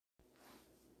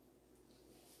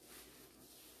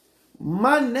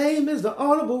My name is the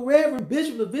Honorable Reverend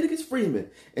Bishop Leviticus Freeman.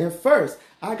 And first,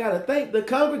 I got to thank the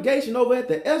congregation over at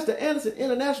the StaART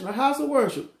International House of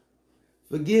Worship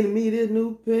for getting me this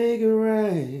new pinky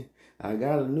ring. I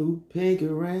got a new pinky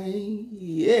ring.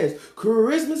 Yes,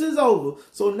 Christmas is over.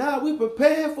 So now we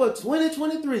preparing for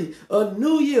 2023. A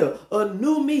new year, a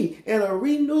new me, and a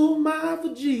renewed mind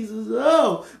for Jesus.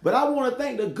 Oh, but I want to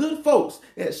thank the good folks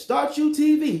at StaART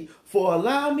TV for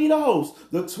allowing me to host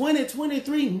the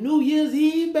 2023 New Year's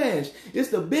Eve Bash. It's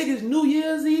the biggest New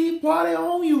Year's Eve party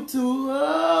on YouTube.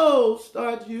 Oh,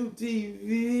 StaART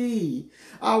TV.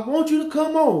 I want you to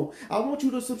come on. I want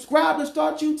you to subscribe to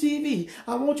StaART TV.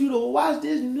 I want you to watch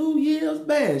this New Year's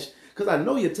Bash because I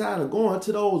know you're tired of going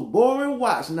to those boring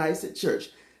watch nights at church.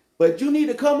 But you need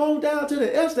to come on down to the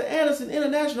StaART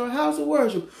International House of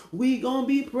Worship. We gonna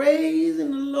be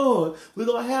praising the Lord. We're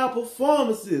gonna have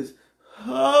performances.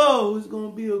 Oh, it's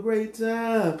going to be a great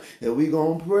time. And we're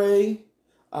going to pray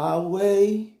our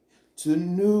way to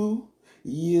New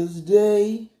Year's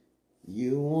Day.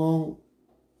 You won't.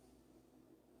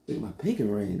 Look at my pinky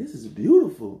ring. This is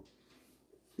beautiful.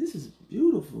 This is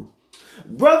beautiful.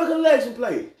 Brother Collection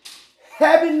Plate.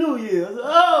 Happy New Year's.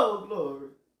 Oh, glory.